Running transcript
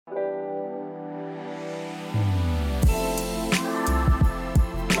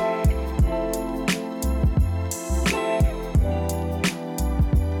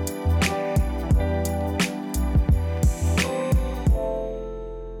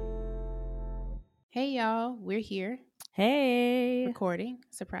Hey y'all, we're here Hey. recording.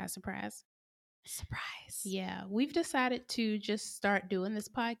 Surprise, surprise. Surprise. Yeah, we've decided to just start doing this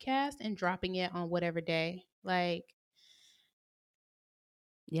podcast and dropping it on whatever day. Like,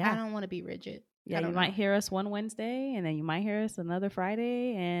 I Yeah. don't want to be rigid. Yeah, I don't you know. might hear us one Wednesday and then you might hear us another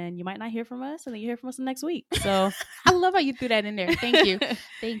Friday and you might not hear from us and then you hear from us the next week. So I love how you threw that in there. Thank you.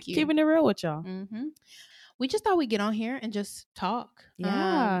 Thank you. keeping it real with y'all. Mm-hmm. We just thought we'd get on here and just talk.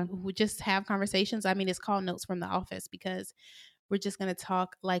 Yeah. We just have conversations. I mean, it's called Notes from the Office because we're just going to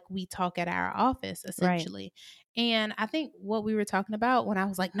talk like we talk at our office, essentially. Right. And I think what we were talking about when I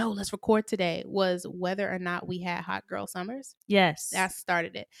was like, no, let's record today was whether or not we had hot girl summers. Yes. That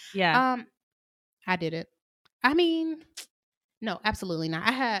started it. Yeah. I did it. I mean, no, absolutely not.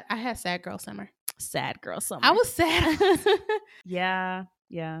 I had sad girl summer. Sad girl summer. I was sad. Yeah.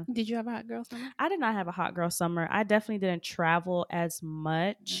 Yeah. Did you have a hot girl summer? I did not have a hot girl summer. I definitely didn't travel as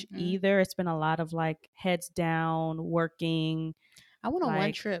much either. It's been a lot of like heads down, working. I went on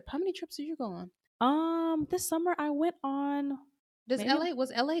one trip. How many trips did you go on? This summer I went on.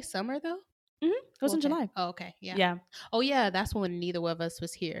 Was LA summer though? Mm-hmm. It was in July. Oh, okay. Yeah. Yeah. Oh, yeah. That's when neither of us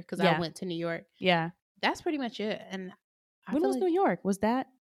was here because I went to New York. Yeah. That's pretty much it. And when was New York? Was that?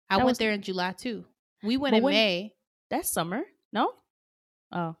 I went there in July too. We went in May. That's summer. No?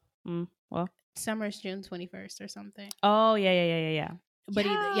 Oh. Well. Summer is June 21st or something. Oh, yeah. But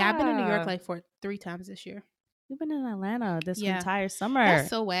I've been in New York like for 3 times this year. You've been in Atlanta this entire summer. That's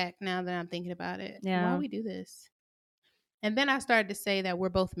so whack now that I'm thinking about it. Yeah. Why we do this? And then I started to say that we're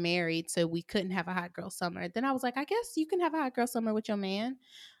both married, so we couldn't have a hot girl summer. Then I was like, I guess you can have a hot girl summer with your man.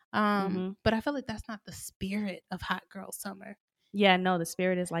 But I feel like that's not the spirit of hot girl summer. Yeah, no, the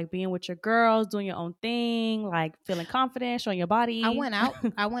spirit is like being with your girls, doing your own thing, like feeling confident, showing your body. I went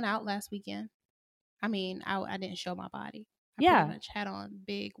out last weekend. I mean, I didn't show my body. I pretty much had on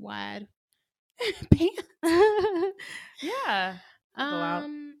big, wide pants. Yeah. Go out.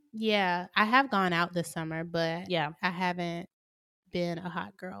 Yeah, I have gone out this summer, but I haven't been a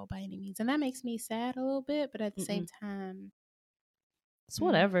hot girl by any means. And that makes me sad a little bit, but at the same time, it's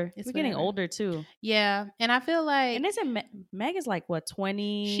whatever. We're getting older too. Yeah. And I feel like. And isn't Meg is like what,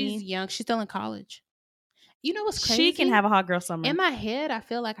 20? She's young. She's still in college. You know what's crazy? She can have a hot girl summer. In my head, I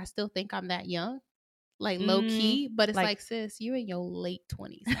feel like I still think I'm that young. Like low key. But it's like, sis, you're in your late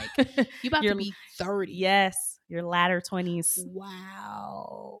 20s. Like you about to be 30. Yes. Your latter 20s.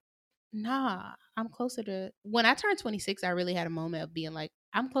 Wow. Nah. I'm closer to. When I turned 26, I really had a moment of being like,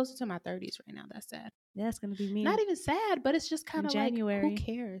 I'm closer to my 30s right now. That's sad. Yeah, it's going to be me. Not even sad, but it's just kind of like, who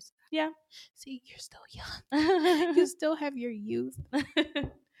cares? Yeah. See, you're still young. You still have your youth. Are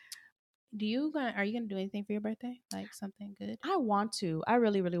you gonna do anything for your birthday? Like something good? I want to. I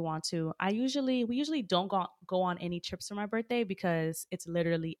really, really want to. We usually don't go on any trips for my birthday because it's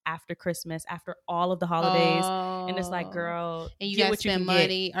literally after Christmas, after all of the holidays, and it's like, girl, and you guys spend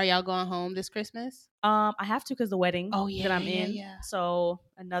money. Are y'all going home this Christmas? I have to because the wedding that I'm in. Yeah. So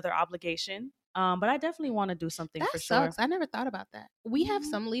another obligation. But I definitely want to do something for sure. That sucks. I never thought about that. We have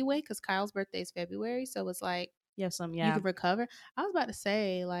some leeway because Kyle's birthday is February, so it's like. Yeah. You could recover. I was about to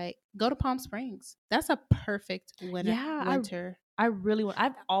say, like, go to Palm Springs. That's a perfect winter. I really want.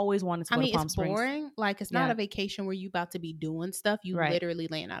 I've always wanted to go to Palm Springs. It's boring. Like, it's not a vacation where you about to be doing stuff. You literally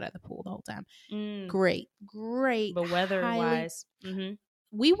laying out at the pool the whole time. Great. But weather-wise,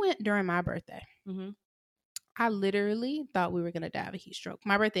 we went during my birthday. I literally thought we were gonna die of a heat stroke.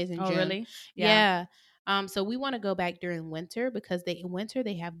 My birthday's in June. Oh, really? Yeah. So we want to go back during winter because in winter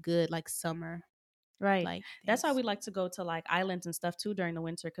they have good like summer. Right. Like that's why we like to go to like islands and stuff too during the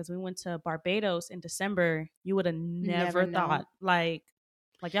winter because we went to Barbados in December. You would have never thought like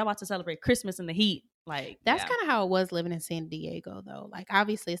y'all about to celebrate Christmas in the heat. Like that's kind of how it was living in San Diego though. Like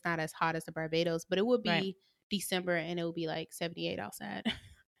obviously it's not as hot as the Barbados, but it would be December and it would be like 78 outside.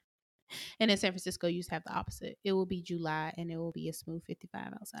 And in San Francisco, you used to have the opposite. It will be July and it will be a smooth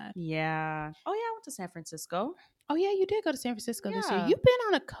 55 outside. Yeah. Oh, yeah. I went to San Francisco. Oh, yeah. You did go to San Francisco this year. You've been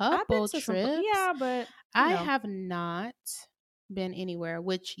on a couple trips. Yeah, but I have not been anywhere,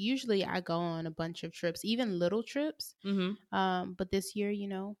 which usually I go on a bunch of trips, even little trips. But this year,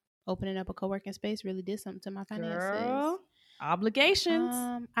 opening up a co-working space really did something to my finances. Girl, obligations.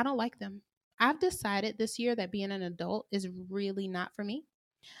 I don't like them. I've decided this year that being an adult is really not for me.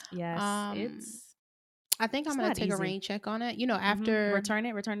 Yes, I think I'm gonna take a rain check on it. After return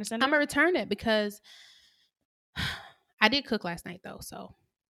to sender. I'm gonna return it because I did cook last night though. So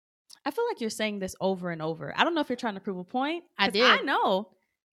I feel like you're saying this over and over. I don't know if you're trying to prove a point. I did. I know.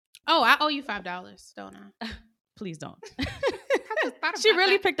 Oh, I owe you $5, don't I? Please don't. How just thought about She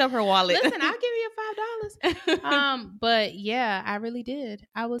really picked up her wallet. Listen, I'll give you $5. But yeah, I really did.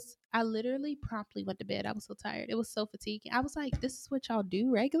 I literally promptly went to bed. I was so tired. It was so fatiguing. I was like, this is what y'all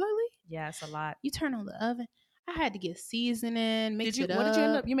do regularly? Yeah, it's a lot. You turn on the oven. I had to get seasoning, mix it up. What did you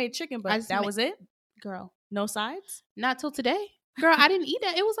end up? You made chicken, but that was it? Girl. No sides? Not till today. Girl, I didn't eat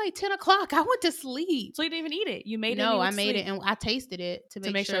that. It was like 10 o'clock. I went to sleep. So you didn't even eat it? You made it? No, I made it and I tasted it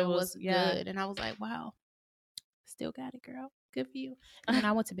to make sure it was yeah. good. And I was like, wow, still got it, girl. Good for you. And then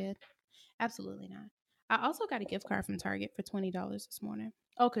I went to bed. Absolutely not. I also got a gift card from Target for $20 this morning.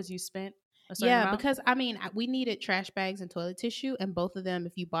 Oh, because you spent a certain amount? Because I mean, we needed trash bags and toilet tissue, and both of them,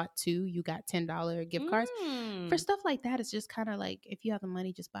 if you bought 2, you got $10 gift cards. For stuff like that, it's just kind of like, if you have the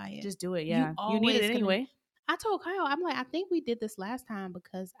money, just buy it. Just do it, yeah. You need it anyway. I told Kyle, I'm like, I think we did this last time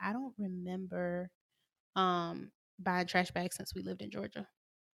because I don't remember buying trash bags since we lived in Georgia.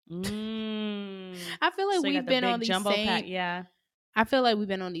 I feel like we've been on these jumbo pack. Yeah. I feel like we've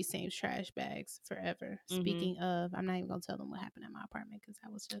been on these same trash bags forever. Speaking of, I'm not even gonna tell them what happened at my apartment because I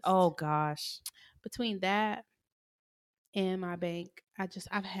was just, oh gosh, between that and my bank,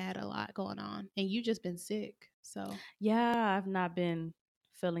 I've had a lot going on, and you just been sick. So yeah, I've not been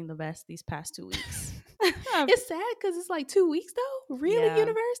feeling the best these past 2 weeks. It's sad because it's like 2 weeks though. Really, yeah.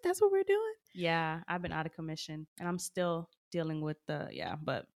 Universe? That's what we're doing? Yeah, I've been out of commission and I'm still dealing with the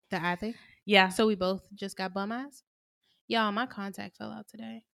eye thing? Yeah. So we both just got bum eyes? Y'all, my contact fell out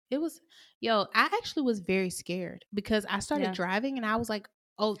today. I actually was very scared because I started driving and I was like,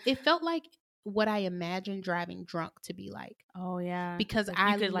 oh, it felt like what I imagined driving drunk to be like. Oh yeah. Because like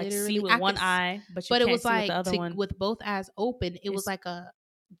I could literally see with one eye, but it was see like with the other one. With both eyes open, it was like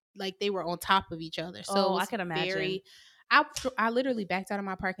they were on top of each other. So I could imagine. I literally backed out of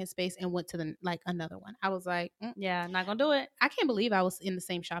my parking space and went to another one. I was like, yeah, not gonna do it. I can't believe I was in the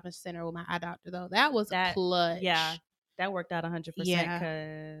same shopping center with my eye doctor though. That was clutch. Yeah, that worked out 100%.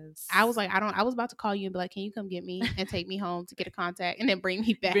 Because I was like, I was about to call you and be like, can you come get me and take me home to get a contact and then bring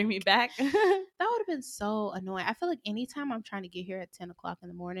me back? That would have been so annoying. I feel like anytime I'm trying to get here at 10 o'clock in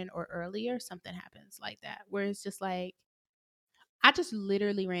the morning or earlier, something happens like that where it's just like, I just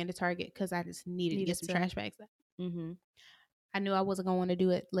literally ran to Target because I just needed to get some trash bags. Mm-hmm. I knew I wasn't going to want to do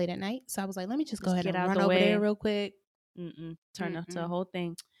it late at night. So I was like, let me just go ahead and run over there real quick. Turn up to the whole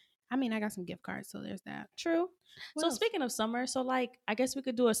thing. I mean, I got some gift cards, so there's that. True. What else? Speaking of summer, so like, I guess we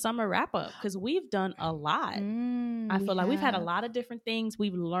could do a summer wrap up because we've done a lot. I feel like we've had a lot of different things.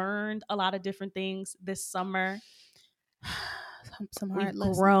 We've learned a lot of different things this summer. Some hard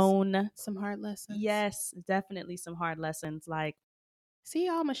lessons. Grown. Some hard lessons. Yes, definitely some hard lessons. Like, see,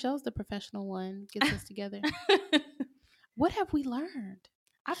 y'all, Michelle's the professional one. Gets us together. What have we learned?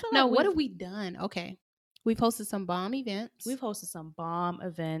 I feel like what have we done? Okay. We've hosted some bomb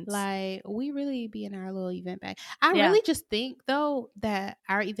events. Like, we really be in our little event bag. I really just think, though, that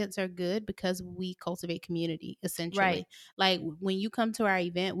our events are good because we cultivate community, essentially. Right. Like, when you come to our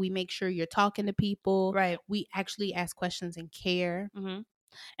event, we make sure you're talking to people. Right. We actually ask questions and care. Mm-hmm.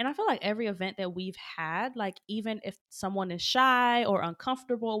 And I feel like every event that we've had, like, even if someone is shy or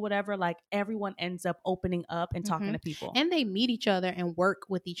uncomfortable or whatever, like, everyone ends up opening up and talking to people. And they meet each other and work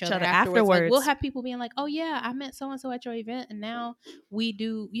with each other afterwards. Like, we'll have people being like, oh, yeah, I met so-and-so at your event. And now we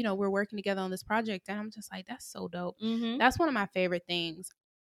do, we're working together on this project. And I'm just like, that's so dope. Mm-hmm. That's one of my favorite things.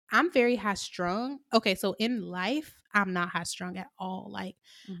 I'm very high strung. Okay, so in life, I'm not high strung at all. Like,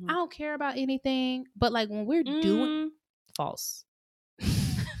 I don't care about anything. But, like, when we're doing... False.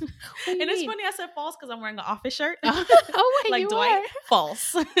 And it's funny I said false because I'm wearing an office shirt. Oh, wait, like Dwight.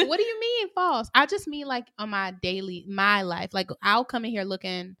 False. What do you mean false? I just mean like on my life. Like, I'll come in here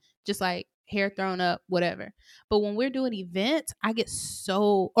looking just like hair thrown up, whatever. But when we're doing events, I get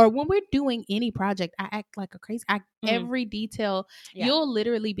or when we're doing any project, I act like a crazy. Every detail, you'll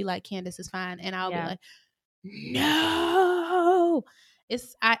literally be like, Candace is fine, and I'll be like, no.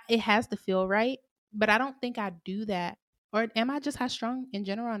 It has to feel right, but I don't think I do that. Or am I just high strung in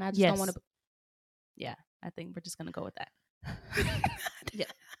general and I just don't want to? Yeah, I think we're just going to go with that. Yeah.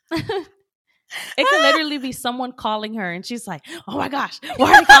 It could literally be someone calling her and she's like, oh my gosh,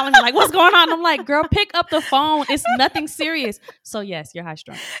 why are they calling me? Like, what's going on? I'm like, girl, pick up the phone. It's nothing serious. So yes, you're high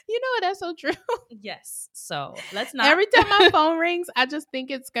strung. You know what? That's so true. Yes. So let's not. Every time my phone rings, I just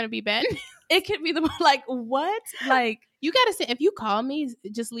think it's going to be bad. It could be like, what? Like, you got to say, if you call me,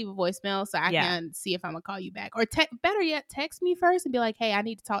 just leave a voicemail so I can see if I'm going to call you back. Or better yet, text me first and be like, hey, I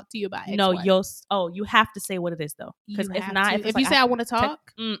need to talk to you about X. No, you have to say what it is though. Because if not, if you say I want to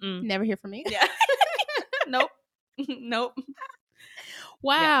talk, never hear from me. Yeah. Nope.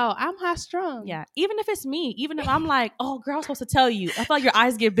 Wow, I'm high strung. Yeah. Even if it's me, even if I'm like, oh, girl, I'm supposed to tell you. I feel like your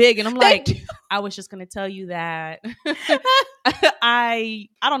eyes get big and I'm like, I was just going to tell you that. I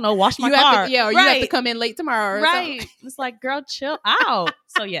don't know, wash my you car. Have to, or you have to come in late tomorrow. Or something. It's like, girl, chill out.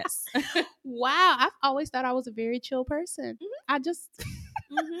 So yes. Wow. I've always thought I was a very chill person. I just,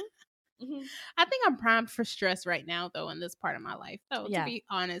 I think I'm primed for stress right now, though, in this part of my life, though, to be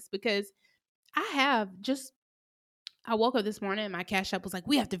honest, because I woke up this morning and my Cash App was like,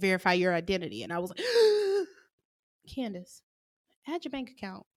 we have to verify your identity. And I was like, Candace, add your bank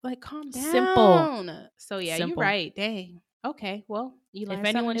account. Like, calm down. Simple. So, yeah, you're right. Dang. Okay. Well, you learn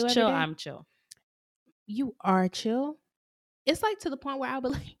if anyone's chill, I'm chill. You are chill. It's like to the point where I'll be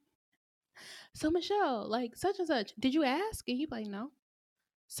like, so Michelle, like such and such, did you ask? And you be like, no.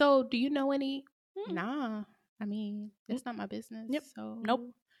 So do you know any? Nah. I mean, it's not my business. Yep. So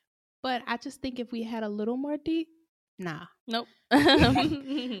nope. But I just think if we had a little more deep, nah. Nope.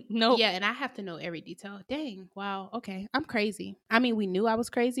 Nope. Yeah, and I have to know every detail. Dang. Wow. Okay. I'm crazy. I mean, we knew I was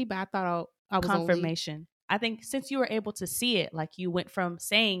crazy, but I thought I was confirmation. I think since you were able to see it, like you went from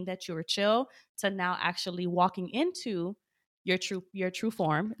saying that you were chill to now actually walking into your true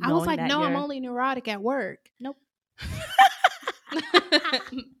form. I was like, no, I'm only neurotic at work. Nope.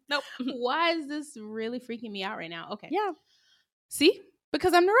 Nope. Why is this really freaking me out right now? Okay. Yeah. See?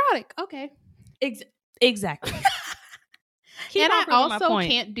 Because I'm neurotic. Okay. Exactly. And I also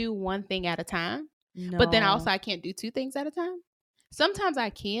can't do one thing at a time. No. But then also I can't do two things at a time. Sometimes I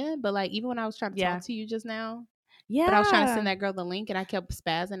can, but like even when I was trying to talk to you just now. Yeah. But I was trying to send that girl the link and I kept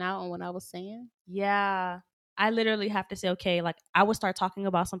spazzing out on what I was saying. Yeah. I literally have to say, okay, like I would start talking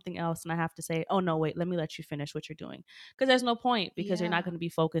about something else and I have to say, oh no, wait, let me let you finish what you're doing. Because there's no point because you're not going to be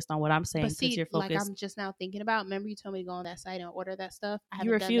focused on what I'm saying because you're focused. Like I'm just now thinking about, remember you told me to go on that site and order that stuff? I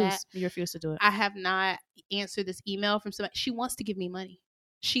haven't done that. You refuse to do it. I have not answered this email from somebody. She wants to give me money.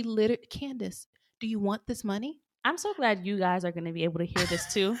 She literally, Candace, do you want this money? I'm so glad you guys are going to be able to hear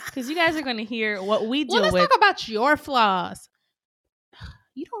this too. Because you guys are going to hear what we deal with. Let's talk about your flaws.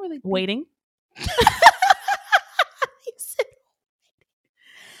 You don't really... Waiting.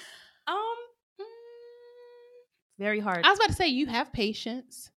 Very hard. I was about to say, you have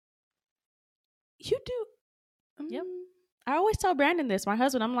patience. You do. Yep. I always tell Brandon this, my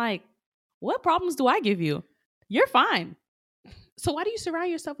husband. I'm like, what problems do I give you? You're fine. So why do you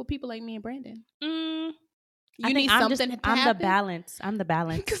surround yourself with people like me and Brandon? You need something to happen? I'm the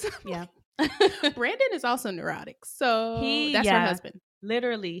balance. Yeah. Brandon is also neurotic. So that's my husband.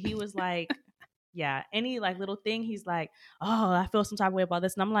 Literally, he was like, yeah, any like little thing, he's like, oh, I feel some type of way about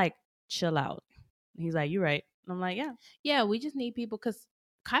this. And I'm like, chill out. And he's like, you're right. And I'm like, yeah. Yeah, we just need people because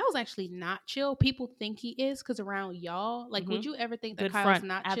Kyle's actually not chill. People think he is because around y'all, like, would you ever think that Kyle's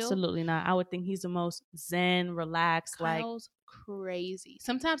not chill? Absolutely not. I would think he's the most zen, relaxed. Kyle's crazy.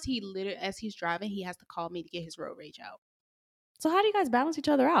 Sometimes he literally, as he's driving, he has to call me to get his road rage out. So how do you guys balance each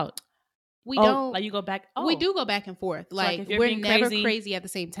other out? We don't. Like you go back. We do go back and forth. So like we're never crazy at the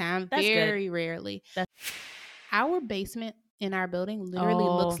same time. That's very rarely. Our basement in our building literally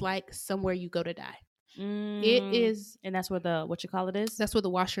looks like somewhere you go to die. It is, and that's where the is. That's where the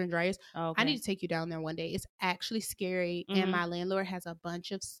washer and dryer is. Okay. I need to take you down there one day. It's actually scary, and my landlord has a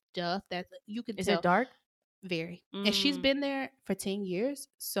bunch of stuff that you can. Is it dark? Very. And she's been there for 10 years,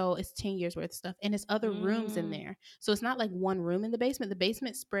 so it's 10 years worth of stuff, and it's other rooms in there, so it's not like one room in the basement. The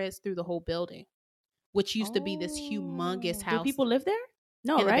basement spreads through the whole building, which used to be this humongous house. Do people live there?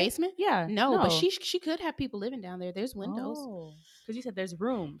 No, in right? the basement? Yeah. No, but she could have people living down there. There's windows. Because you said there's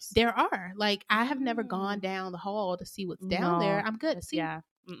rooms. There are. Like, I have never gone down the hall to see what's down there. I'm good. See,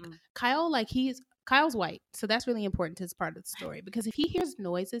 Kyle, like, Kyle's white, so that's really important to his part of the story, because if he hears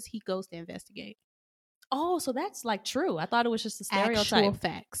noises, he goes to investigate. Oh, so that's like true. I thought it was just a stereotype. Actual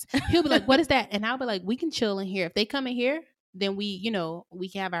facts. He'll be like, what is that? And I'll be like, we can chill in here. If they come in here, then we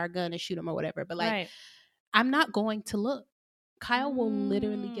can have our gun and shoot them or whatever. But like, I'm not going to look. Kyle will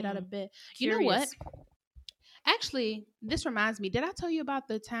literally get out of bed. Curious. You know what? Actually, this reminds me. Did I tell you about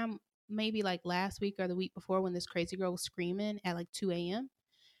the time maybe like last week or the week before when this crazy girl was screaming at like 2 a.m.?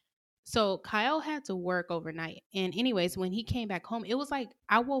 So Kyle had to work overnight. And anyways, when he came back home, it was like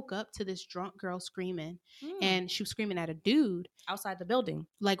I woke up to this drunk girl screaming, and she was screaming at a dude. Outside the building?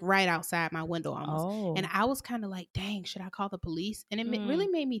 Like right outside my window almost. Oh. And I was kind of like, dang, should I call the police? And it really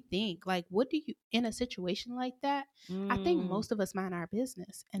made me think, like, what do you, in a situation like that, I think most of us mind our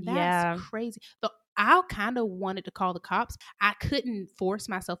business. And that's crazy. I kind of wanted to call the cops. I couldn't force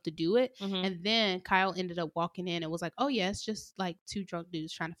myself to do it. And then Kyle ended up walking in and was like, oh, yeah, it's just like two drunk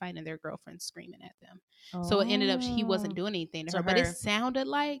dudes trying to fight and their girlfriends screaming at them. So it ended up he wasn't doing anything to her. But it sounded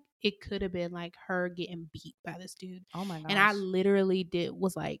like it could have been like her getting beat by this dude. Oh, my gosh. And I literally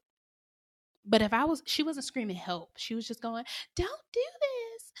was like, but if she wasn't screaming help. She was just going, don't do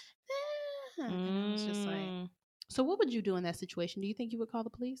this. And I was just like. So what would you do in that situation? Do you think you would call the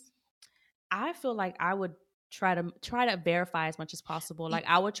police? I feel like I would try to verify as much as possible. Like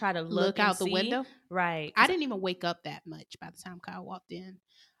I would try to look out the window. Right. I didn't even wake up that much by the time Kyle walked in.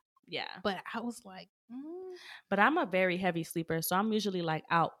 Yeah. But I was like, But I'm a very heavy sleeper, so I'm usually like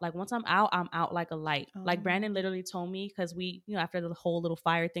out. Like once I'm out like a light. Like Brandon literally told me, because we, after the whole little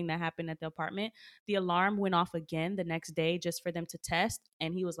fire thing that happened at the apartment, the alarm went off again the next day just for them to test.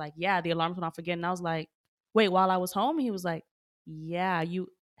 And he was like, yeah, the alarms went off again. And I was like, wait, while I was home? He was like, yeah, you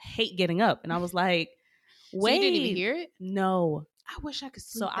hate getting up. And I was like, wait. So you didn't even hear it? No. I wish I could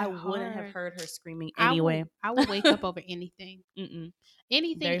sleep. So I wouldn't have heard her screaming anyway. I would wake up over anything.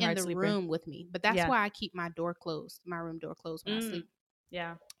 Anything Very in the sleeper. room with me. But that's why I keep my door closed, my room door closed when I sleep.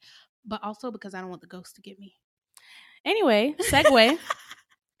 Yeah. But also because I don't want the ghost to get me. Anyway, segue.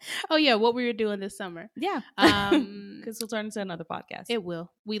 Oh yeah, what we were doing this summer. Yeah. Because we'll turn into another podcast. It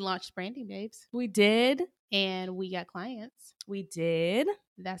will. We launched Branding Babes. We did. And we got clients. We did.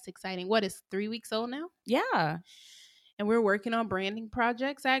 That's exciting. What, is 3 weeks old now? Yeah. And we're working on branding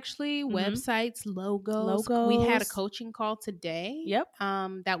projects, actually, websites, logos. We had a coaching call today. Yep.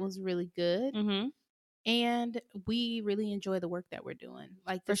 That was really good. And we really enjoy the work that we're doing.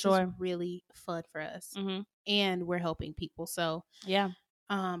 Like, this is really fun for us. And we're helping people. So, yeah.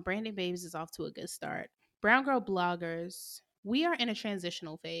 Branding Babes is off to a good start. Brown Girl Bloggers, we are in a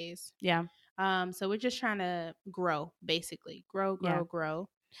transitional phase. Yeah. So we're just trying to grow, basically. Grow.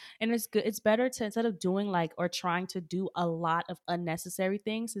 And it's good. It's better to, instead of doing like, or trying to do a lot of unnecessary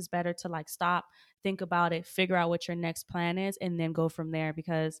things, it's better to like stop, think about it, figure out what your next plan is, and then go from there.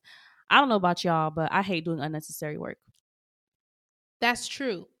 Because I don't know about y'all, but I hate doing unnecessary work. That's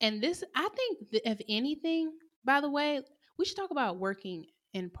true. And this, I think, if anything, by the way, we should talk about working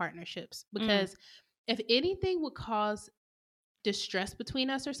in partnerships, because if anything would cause distress between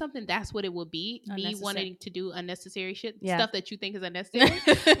us or something, that's what it would be. Me wanting to do unnecessary shit, stuff that you think is unnecessary.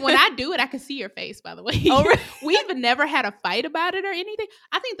 When I do it, I can see your face, by the way. Oh, right. We've never had a fight about it or anything.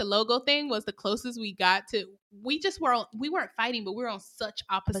 I think the logo thing was the closest we got to, we weren't fighting, but we were on such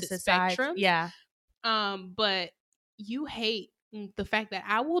opposite spectrums. Yeah. But you hate the fact that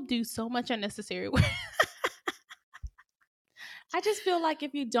I will do so much unnecessary work. I just feel like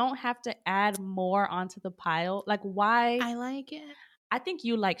if you don't have to add more onto the pile, like why? I like it. I think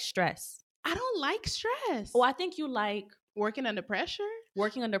you like stress. I don't like stress. Oh, I think you like working under pressure,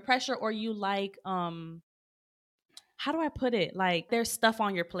 or you like, how do I put it? Like there's stuff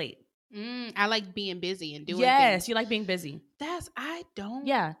on your plate. I like being busy and doing things. Yes, you like being busy. I don't.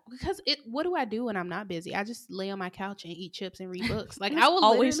 Yeah. Because what do I do when I'm not busy? I just lay on my couch and eat chips and read books. Like I will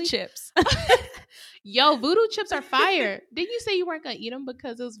always chips. Yo, voodoo chips are fire. Didn't you say you weren't gonna eat them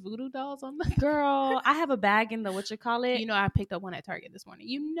because it was voodoo dolls on the girl? I have a bag in the I picked up one at Target this morning.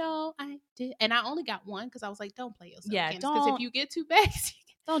 I did, and I only got one because I was like, don't play yourself. Yeah, because if you get 2 bags,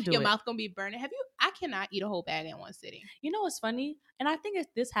 don't do your mouth gonna be burning. I cannot eat a whole bag in one sitting. You know what's funny? And I think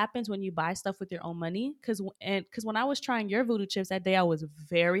this happens when you buy stuff with your own money. Because when I was trying your voodoo chips that day, I was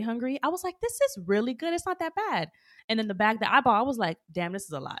very hungry. I was like, this is really good. It's not that bad. And then the bag that I bought, I was like, damn, this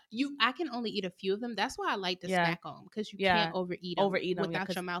is a lot. I can only eat a few of them. That's why I like to snack on them, because you can't overeat them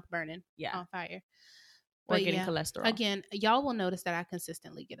without your mouth burning on fire. Or getting cholesterol. Again, y'all will notice that I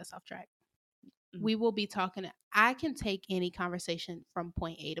consistently get us off track. We will be talking. I can take any conversation from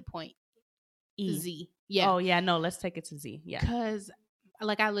point A to point Z. Yeah. Oh yeah. No, let's take it to Z. Yeah. Because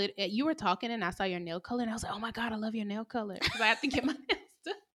like you were talking and I saw your nail color and I was like, oh my God, I love your nail color. Because I have to get my nails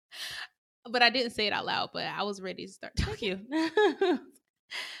done. But I didn't say it out loud, but I was ready to start talking.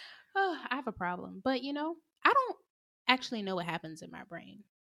 I have a problem. But I don't actually know what happens in my brain.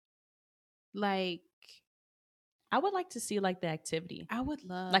 Like, I would like to see like the activity. I would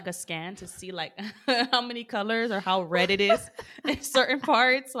love like a scan to see like how many colors or how red it is in certain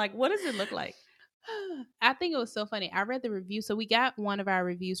parts. Like, what does it look like? I think it was so funny. I read the review. So we got one of our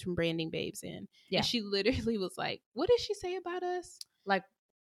reviews from Branding Babes in. Yeah. And she literally was like, what did she say about us? Like,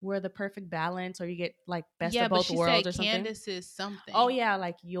 we're the perfect balance, or you get like best of both worlds or something. Candace is something. Oh yeah,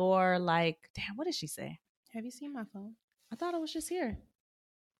 like you're like, damn, what did she say? Have you seen my phone? I thought it was just here.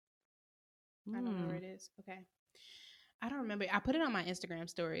 I don't know where it is. Okay. I don't remember. I put it on my Instagram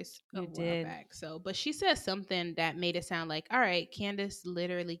stories. You did. Back, but she said something that made it sound like, all right, Candace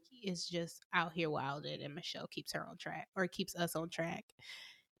literally is just out here wilded, and Michelle keeps her on track, or keeps us on track.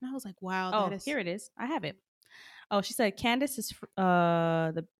 And I was like, wow. Here it is. I have it. Oh, she said Candace is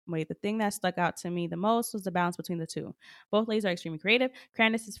the thing that stuck out to me the most was the balance between the two. Both ladies are extremely creative.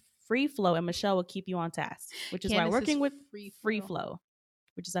 Candace is free flow, and Michelle will keep you on task, which is why working with free flow,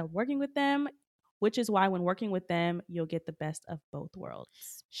 which is why working with them, which is why when working with them, you'll get the best of both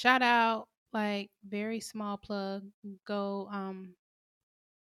worlds. Shout out Like, very small plug. Go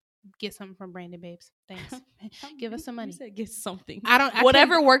get something from Brandon Babes. Thanks. Give us some money. You said get something.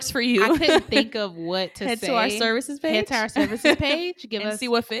 Whatever works for you. I couldn't think of what to Head say. to our services page. Head to our services page. Give and us, see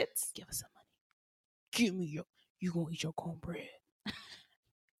what fits. Give us some money. Give me you gonna eat your cornbread.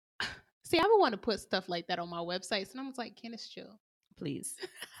 See, I would want to put stuff like that on my websites, and I was like, Kenneth, chill. Please.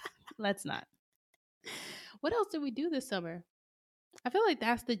 Let's not. What else did we do this summer? I feel like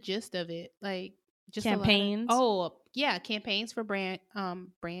that's the gist of it. Like, just campaigns. Campaigns for brown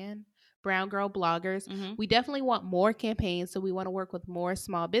girl bloggers. Mm-hmm. We definitely want more campaigns, so we want to work with more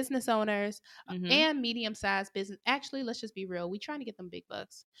small business owners and medium-sized business. Actually, let's just be real. We're trying to get them big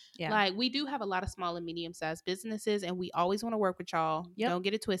bucks. Yeah. Like, we do have a lot of small and medium-sized businesses, and we always want to work with y'all. Yep. Don't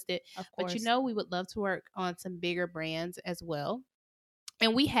get it twisted. Of course. But we would love to work on some bigger brands as well.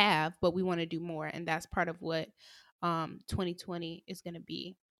 And we have, but we want to do more, and that's part of what 2020 is going to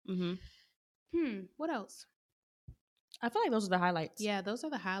be. What else? I feel like those are the highlights. Yeah, those are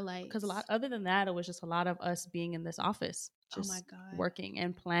the highlights. Because other than that, it was just a lot of us being in this office, just working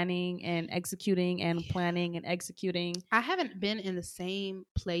and planning and executing and planning and executing. I haven't been in the same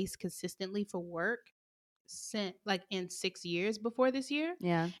place consistently for work since in 6 years before this year.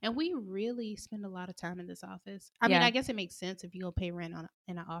 Yeah, and we really spend a lot of time in this office. I mean, I guess it makes sense if you go pay rent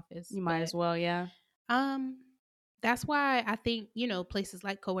in an office. You might as well, yeah. That's why I think, places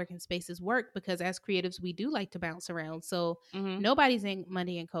like co-working spaces work, because as creatives, we do like to bounce around. So nobody's in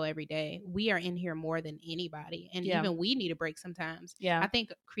Monday & Co every day. We are in here more than anybody. And even we need a break sometimes. Yeah. I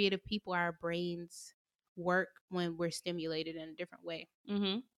think creative people, our brains work when we're stimulated in a different way.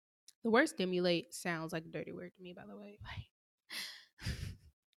 Mm-hmm. The word stimulate sounds like a dirty word to me, by the way.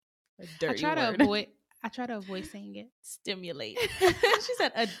 A dirty word. I try to avoid saying it. Stimulate. She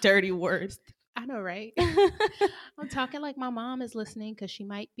said a dirty word. I know, right? I'm talking like my mom is listening, because she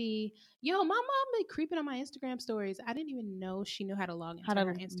might be. My mom be creeping on my Instagram stories. I didn't even know she knew how to log into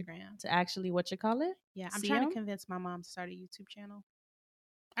her Instagram. To actually, what you call it? Yeah, I'm trying to convince my mom to start a YouTube channel.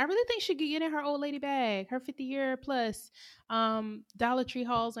 I really think she could get in her old lady bag, her 50-year plus Dollar Tree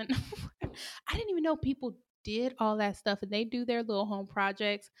hauls. And I didn't even know people did all that stuff, and they do their little home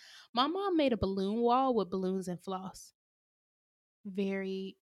projects. My mom made a balloon wall with balloons and floss.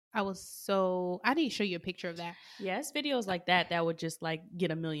 I need to show you a picture of that. Yes, videos like that would just get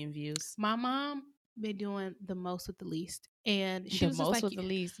 1 million views. My mom been doing the most with the least, and she was the most just with the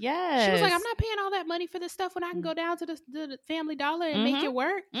least. Yes, she was like, I'm not paying all that money for this stuff when I can go down to the Family Dollar and make it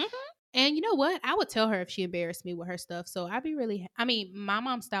work. And you know what? I would tell her if she embarrassed me with her stuff. So I'd be really. I mean, my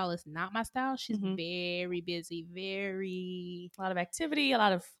mom's style is not my style. She's very busy, a lot of activity, a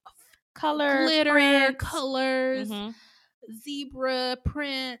lot of color, glitter, prints. Colors. Zebra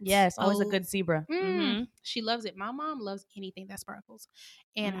print. Yes, always a good zebra. She loves it. My mom loves anything that sparkles,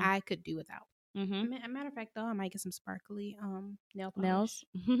 and I could do without. A matter of fact, though, I might get some sparkly nail polish.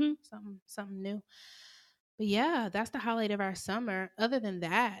 Something new. But yeah, that's the highlight of our summer. Other than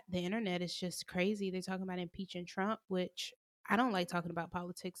that, the internet is just crazy. They're talking about impeaching Trump, which I don't like talking about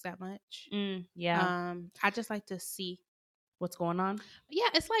politics that much. I just like to see what's going on. Yeah,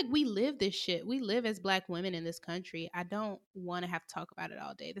 it's like we live this shit. We live as Black women in this country. I don't want to have to talk about it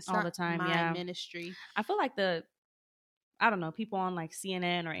all day. That's all the time. My ministry. I feel like I don't know, people on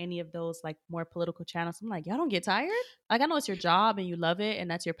CNN or any of those more political channels. I'm like, y'all don't get tired? I know it's your job and you love it and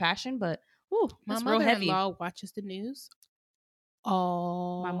that's your passion, but my mother-in-law watches the news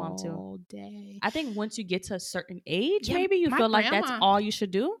all my mom too day. I think once you get to a certain age, maybe you feel like that's all you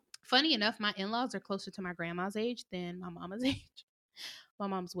should do. Funny enough, my in-laws are closer to my grandma's age than my mama's age. My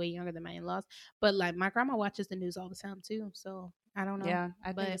mom's way younger than my in-laws. But my grandma watches the news all the time too. So I don't know. Yeah,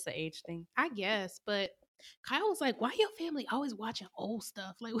 I think it's an age thing. I guess. But Kyle was like, why your family always watching old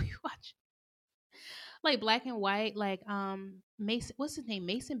stuff? We watch Black and White, Mason, what's his name?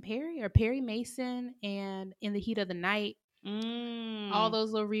 Mason Perry or Perry Mason, and In the Heat of the Night. All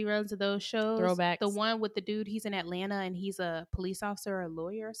those little reruns of those shows. Throwbacks. The one with the dude, he's in Atlanta and he's a police officer or a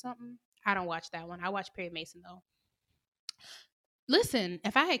lawyer or something. I don't watch that one. I watch Perry Mason though. Listen,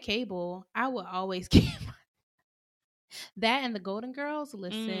 if I had cable, I would always keep that and the Golden Girls.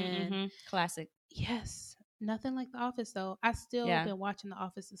 Listen. Classic. Yes. Nothing like The Office though. I still been watching The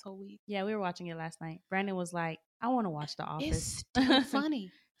Office this whole week. Yeah, we were watching it last night. Brandon was like, I want to watch The Office. It's still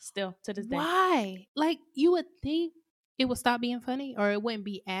funny. Still to this day. Why? You would think it would stop being funny or it wouldn't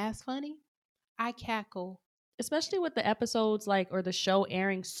be as funny. I cackle. Especially with the episodes or the show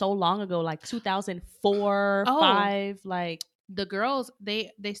airing so long ago, 2004, 5, the girls,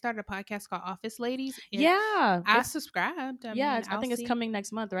 they started a podcast called Office Ladies. Yeah. I subscribed. I think it's coming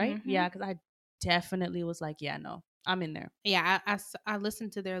next month, right? Yeah, because I definitely was like, yeah, no. I'm in there. Yeah, I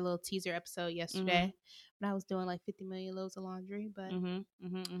listened to their little teaser episode yesterday when I was doing like 50 million loads of laundry. But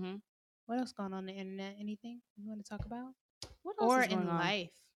what else going on the internet? Anything you want to talk about? What else or is going in on? life?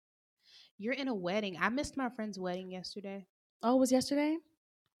 You're in a wedding. I missed my friend's wedding yesterday. Oh, it was yesterday?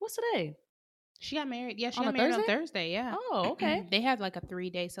 What's today? She got married. Yeah, she On got a married Thursday? on Thursday. Yeah. Oh, okay. They had like a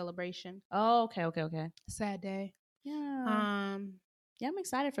 3-day celebration. Oh, okay. Sad day. Yeah. Yeah, I'm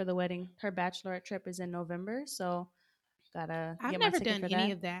excited for the wedding. Her bachelorette trip is in November, so gotta I've get never my ticket done for any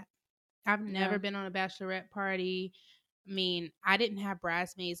that. of that. I've never been on a bachelorette party. I mean, I didn't have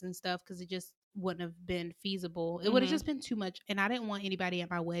bridesmaids and stuff because it just wouldn't have been feasible. It would have just been too much. And I didn't want anybody at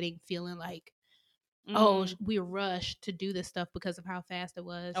my wedding feeling like, oh, we rushed to do this stuff because of how fast it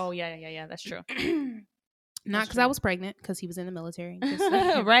was. Oh, yeah. That's true. Not because I was pregnant, because he was in the military.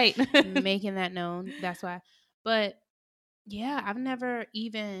 Just, right. Making that known. That's why. But yeah, I've never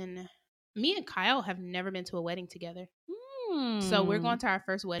even, me and Kyle have never been to a wedding together. So we're going to our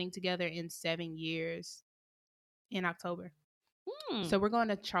first wedding together in 7 years in October. So we're going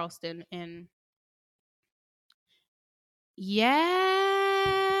to Charleston and yes.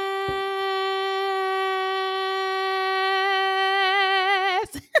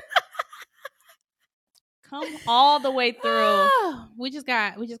 Come all the way through. We just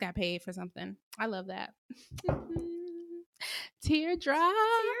got paid for something. I love that. Teardrop.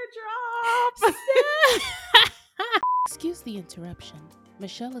 Excuse the interruption.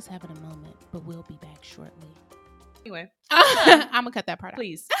 Michelle is having a moment, but we'll be back shortly. Anyway, I'm gonna cut that part out.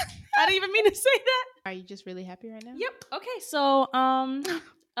 Please. I didn't even mean to say that. Are you just really happy right now? Yep. Okay. So,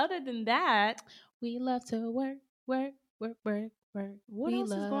 other than that, we love to work. What else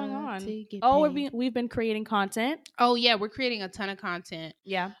is going on? Oh, we've been creating content. Oh yeah, we're creating a ton of content.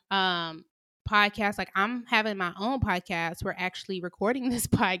 Yeah. Podcasts. Like, I'm having my own podcast. We're actually recording this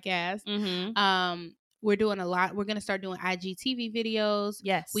podcast. We're doing a lot. We're going to start doing IGTV videos.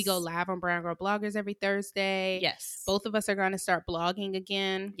 Yes. We go live on Brown Girl Bloggers every Thursday. Yes. Both of us are going to start blogging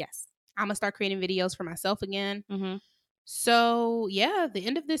again. Yes. I'm going to start creating videos for myself again. So, yeah, the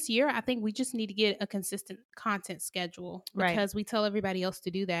end of this year, I think we just need to get a consistent content schedule. Because we tell everybody else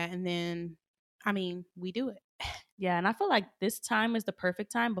to do that. And then, I mean, we do it. Yeah, and I feel like this time is the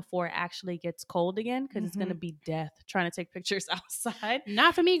perfect time before it actually gets cold again, because it's going to be death trying to take pictures outside.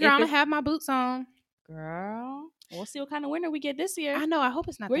 Not for me, girl. I'm going to have my boots on. Girl, we'll see what kind of winter we get this year. I know. I hope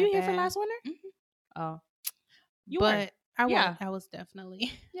it's not Were that you here bad. for last winter? Oh. You were. I was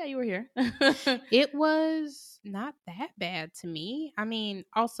definitely. Yeah, you were here. It was not that bad to me. I mean,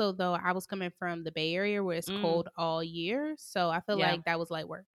 also, though, I was coming from the Bay Area where it's cold all year. So I feel like that was light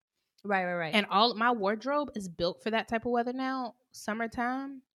work. Right. And all my wardrobe is built for that type of weather now.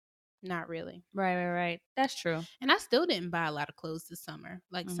 Summertime, not really. Right. That's true. And I still didn't buy a lot of clothes this summer,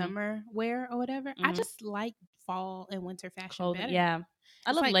 like summer wear or whatever. I just like fall and winter fashion better. Yeah.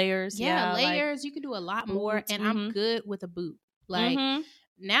 I love layers. Yeah, layers. Like, you can do a lot more. And I'm good with a boot. Like,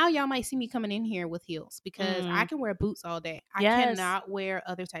 now y'all might see me coming in here with heels because I can wear boots all day. I cannot wear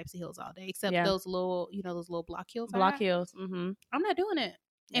other types of heels all day except those little, those little block heels. Block heels. I'm not doing it.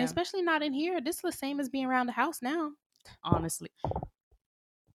 And especially not in here. This is the same as being around the house now. Honestly.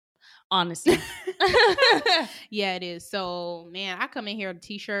 Yeah, it is. So, man, I come in here with a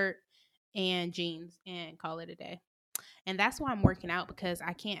t-shirt and jeans and call it a day. And that's why I'm working out, because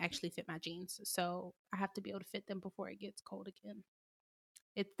I can't actually fit my jeans. So I have to be able to fit them before it gets cold again.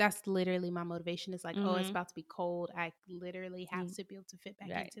 That's literally my motivation. It's like, oh, it's about to be cold. I literally have to be able to fit back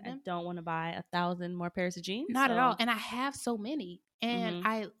into them. I don't want to buy 1,000 more pairs of jeans. Not at all. And I have so many. And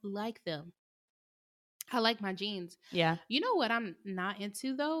I like them. I like my jeans. Yeah. You know what I'm not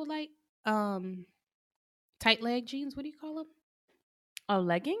into, though? Like, tight leg jeans. What do you call them? Oh,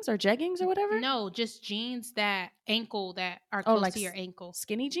 leggings or jeggings or whatever? No, just jeans that are close to your ankle.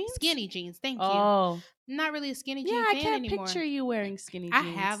 Skinny jeans? Skinny jeans. Thank you. Oh. Not really a skinny jean fan anymore. Yeah, I can't picture you wearing skinny jeans.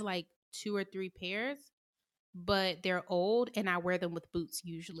 I have like 2 or 3 pairs, but they're old and I wear them with boots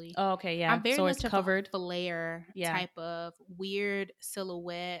usually. Oh, okay, yeah. I'm very so much it's covered. A flare type of weird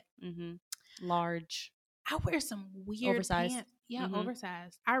silhouette. Large. I wear some weird oversized pants. Yeah,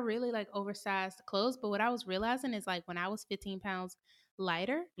 oversized. I really like oversized clothes, but what I was realizing is, like, when I was 15 pounds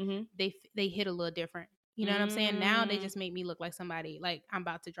lighter, they hit a little different. You know what I'm saying? Now they just make me look like somebody, like I'm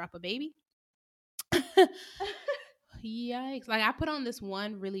about to drop a baby. Yikes. Like, I put on this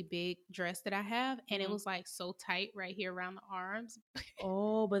one really big dress that I have, and it was like so tight right here around the arms.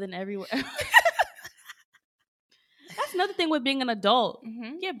 Oh, but then everywhere. That's another thing with being an adult.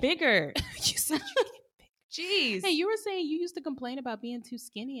 Get bigger. You said you get bigger. Jeez. Hey, you were saying you used to complain about being too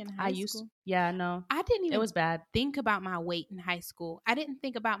skinny in high school. Yeah, no. I didn't even It was bad. think about my weight in high school. I didn't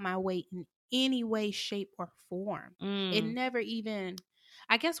think about my weight in any way, shape, or form. It never even,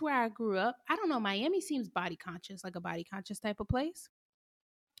 I guess where I grew up, I don't know, Miami seems body conscious, like a body conscious type of place.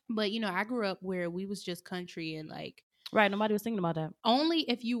 But, you know, I grew up where we was just country and like, right, nobody was thinking about that. only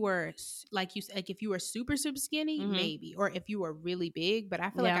if you were like you said, like if you were super skinny, maybe, or if you were really big. But I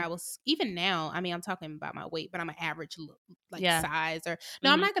feel like I was, even now, I mean, I'm talking about my weight, but I'm an average size, or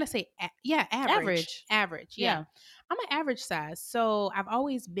no, I'm not gonna say average. Yeah, I'm an average size, so I've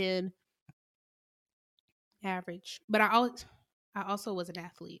always been average. But I also was an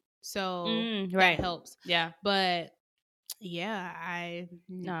athlete, so that helps. Yeah, but yeah, I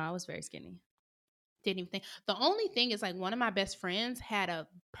was very skinny. Didn't even think. The only thing is, like, one of my best friends had a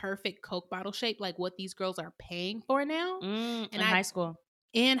perfect Coke bottle shape, like what these girls are paying for now. And in high school.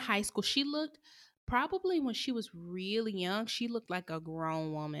 In high school, she looked, probably when she was really young, she looked like a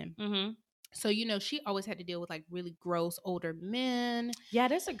grown woman. So, you know, she always had to deal with like really gross older men. Yeah,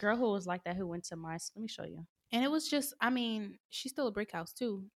 there's a girl who was like that who went to my, let me show you. And it was just, I mean, she's still a brick house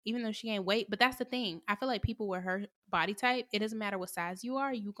too, even though she gained weight. But that's the thing. I feel like people with her body type, it doesn't matter what size you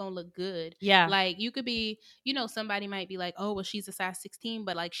are, you gonna look good. Yeah. Like you could be, you know, somebody might be like, oh, well, she's a size 16,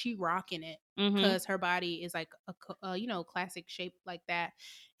 but like she rocking it because her body is like a you know, classic shape like that.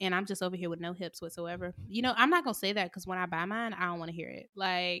 And I'm just over here with no hips whatsoever. You know, I'm not gonna say that because when I buy mine, I don't want to hear it.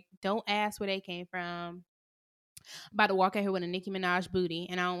 Like, don't ask where they came from. I'm about to walk out here with a Nicki Minaj booty,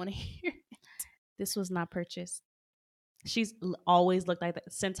 and I don't want to hear it. This was not purchased. She's always looked like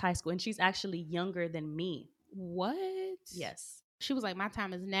that since high school, and she's actually younger than me. What? Yes. She was like, my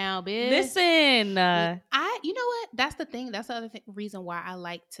time is now, bitch. Listen. you know what? That's the thing. That's the other reason why I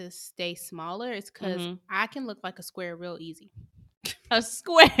like to stay smaller. It's because I can look like a square real easy. A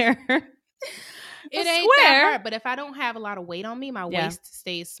square? It ain't that hard. But if I don't have a lot of weight on me, my waist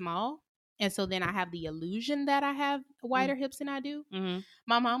stays small. And so then I have the illusion that I have wider hips than I do.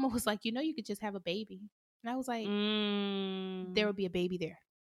 My mama was like, you know, you could just have a baby. And I was like, there would be a baby there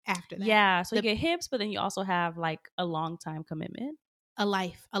after that. Yeah. So you get hips, but then you also have like a long time commitment. A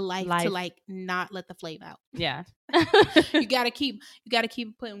life to like not let the flame out. Yeah. you gotta keep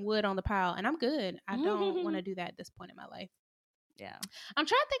putting wood on the pile. And I'm good. I don't want to do that at this point in my life. Yeah. I'm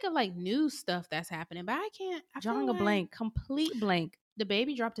trying to think of like new stuff that's happening, but I can't. Drawing a blank. Complete blank. The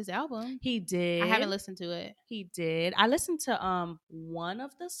Baby dropped his album. He did. I haven't listened to it. He did. I listened to one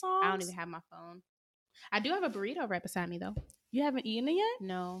of the songs. I don't even have my phone. I do have a burrito right beside me though. You haven't eaten it yet?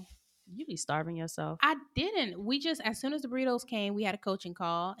 No. You be starving yourself. I didn't. We just, as soon as the burritos came, we had a coaching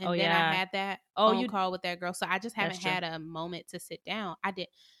call. And then I had that phone call with that girl. So I just haven't had a moment to sit down. I did.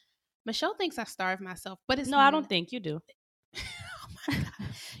 Michelle thinks I starved myself, but it's I don't think you do. Oh my God.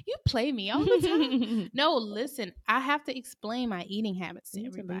 You play me all the time. No, listen, I have to explain my eating habits to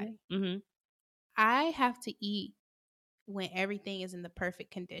everybody. I have to eat when everything is in the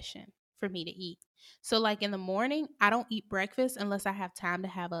perfect condition for me to eat. So like in the morning, I don't eat breakfast unless I have time to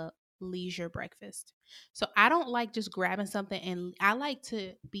have a leisure breakfast. So I don't like just grabbing something, and I like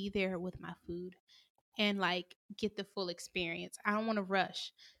to be there with my food and like get the full experience. I don't want to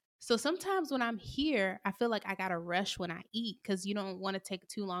rush. So sometimes when I'm here, I feel like I got to rush when I eat because you don't want to take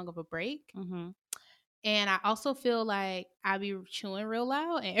too long of a break. And I also feel like I be chewing real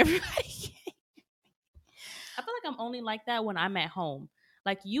loud and everybody I feel like I'm only like that when I'm at home.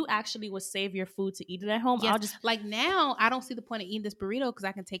 Like you actually would save your food to eat it at home. Yes. I'll just like now I don't see the point of eating this burrito because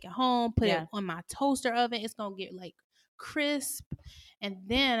I can take it home, put it on my toaster oven. It's gonna get like crisp, and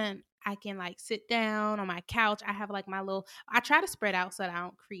then I can like sit down on my couch. I have like my little, I try to spread out so that I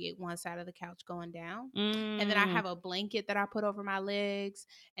don't create one side of the couch going down. And then I have a blanket that I put over my legs,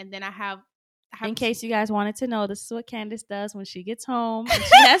 and then I have in case you guys wanted to know, this is what Candace does when she gets home and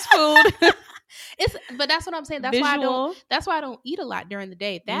she has food. But that's what I'm saying. That's why I don't eat a lot during the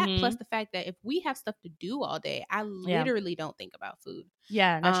day. That plus the fact that if we have stuff to do all day, I literally don't think about food.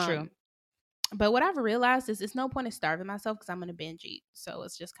 Yeah, that's true. But what I've realized is it's no point in starving myself because I'm going to binge eat. So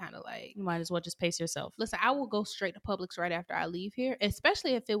it's just kind of like, you might as well just pace yourself. Listen, I will go straight to Publix right after I leave here,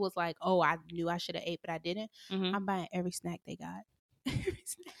 especially if it was like, oh, I knew I should have ate, but I didn't. I'm buying every snack they got.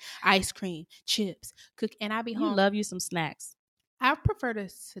 Ice cream, chips, cook, and I be home. You love you some snacks. I prefer to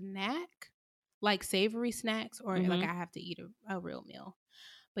snack, like savory snacks, or like I have to eat a real meal.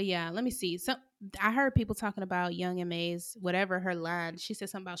 But yeah, let me see. So I heard people talking about Young M.A's, whatever her line. She said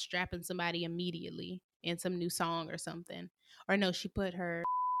something about strapping somebody immediately in some new song or something. Or no, she put her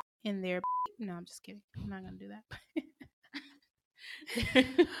in there. No, I'm just kidding. I'm not gonna do that.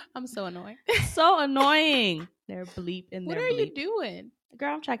 I'm so annoying. So annoying. They're bleep in there. What are you doing?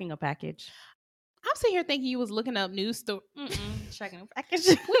 Girl, I'm checking a package. I'm sitting here thinking you was looking up news story. Checking a package.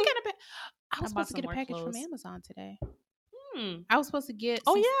 What kind of I was I bought supposed to get a some more package clothes. from Amazon today. Hmm. I was supposed to get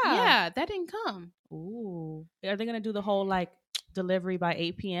Oh, some- yeah. Yeah, that didn't come. Ooh. Are they gonna do the whole like delivery by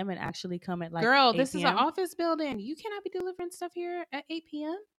 8 p.m. and actually come at like Girl, 8 this is an p.m.? office building. You cannot be delivering stuff here at 8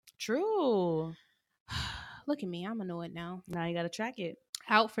 p.m. True. Look at me. I'm annoyed now. Now you gotta track it.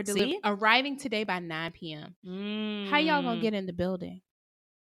 Out for delivery. See? Arriving today by 9 p.m. How y'all gonna get in the building?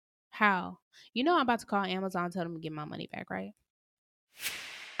 How? You know I'm about to call Amazon and tell them to get my money back, right?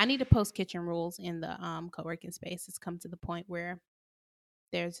 I need to post kitchen rules in the co-working space. It's come to the point where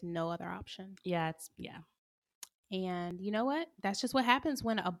there's no other option. Yeah. And you know what? That's just what happens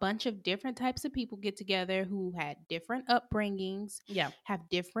when a bunch of different types of people get together who had different upbringings, have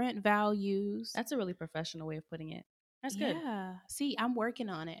different values. That's a really professional way of putting it. That's good. Yeah. See, I'm working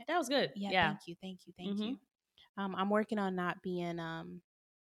on it. That was good. Yeah. Thank you. I'm working on not being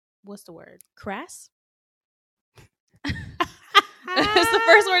what's the word? Crass? That's the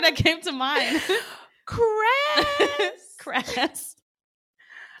first word that came to mind. Crass.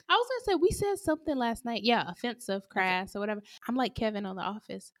 I was gonna say we said something last night. Yeah, offensive, crass, or whatever. I'm like Kevin on The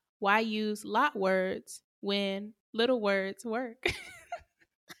Office. Why use lot words when little words work?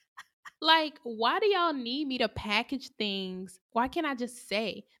 Like, why do y'all need me to package things? Why can't I just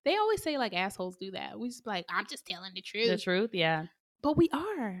say? They always say like assholes do that. We just be like, I'm just telling the truth. The truth, yeah. But we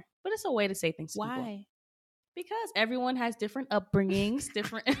are. But it's a way to say things to Why? people. Because everyone has different upbringings,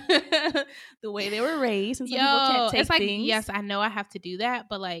 different the way they were raised, and some people can't take it's like, things. yes, I know I have to do that,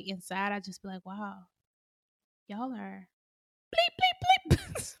 but like inside, I just be like, wow, y'all are bleep bleep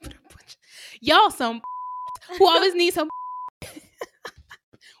bleep. Y'all some who always need some.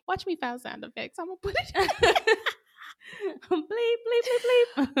 Watch me find sound effects. I'm gonna put it. Bleep bleep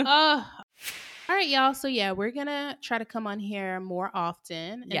bleep bleep. All right, y'all. So yeah, we're gonna try to come on here more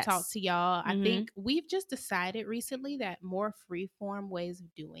often and talk to y'all. I think we've just decided recently that more freeform ways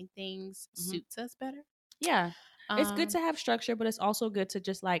of doing things suits us better. Yeah. It's good to have structure, but it's also good to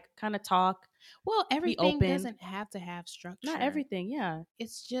just like kind of talk. Well, everything doesn't have to have structure. Not everything, yeah.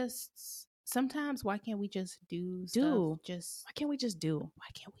 It's just sometimes why can't we just do stuff? Why can't we just do? Why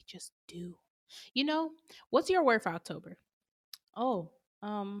can't we just do? You know, what's your word for October? Oh,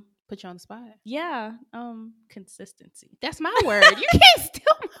 put you on the spot. Yeah, consistency. That's my word. You can't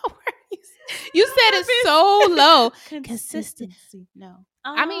steal my word. You said it so low. Consistency. No.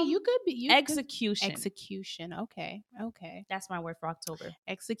 I mean, you could be. Execution. Execution. Okay. That's my word for October.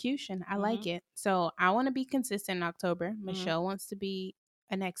 Execution. I like it. So I want to be consistent in October. Michelle wants to be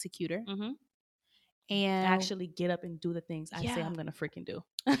an executor. And actually get up and do the things I say I'm going to freaking do.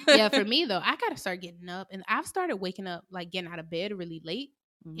 Yeah, for me, though, I got to start getting up. And I've started waking up, like getting out of bed really late.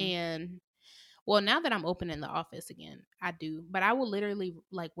 And well, now that I'm open in the office again, I do. But I will literally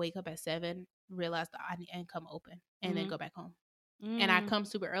like wake up at 7, realize that and come open and then go back home. And I come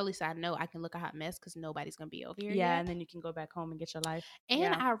super early so I know I can look a hot mess because nobody's going to be over here. Yeah, and then you can go back home and get your life.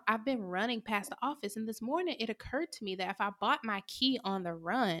 And I've been running past the office. And this morning it occurred to me that if I bought my key on the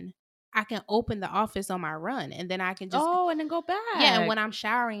run, I can open the office on my run. And then I can just... and then go back. Yeah, and when I'm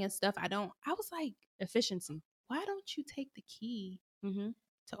showering and stuff, I was like... Efficiency. Why don't you take the key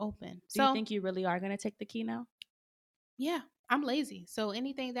to open? Do you think you really are going to take the key now? Yeah, I'm lazy. So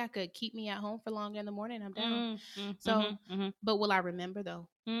anything that could keep me at home for longer in the morning, I'm down. But will I remember though?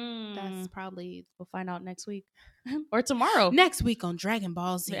 That's probably... We'll find out next week or tomorrow. Next week on Dragon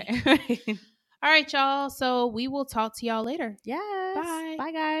Ball Z. All right, y'all. So we will talk to y'all later. Yes. Bye.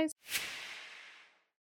 Bye, guys.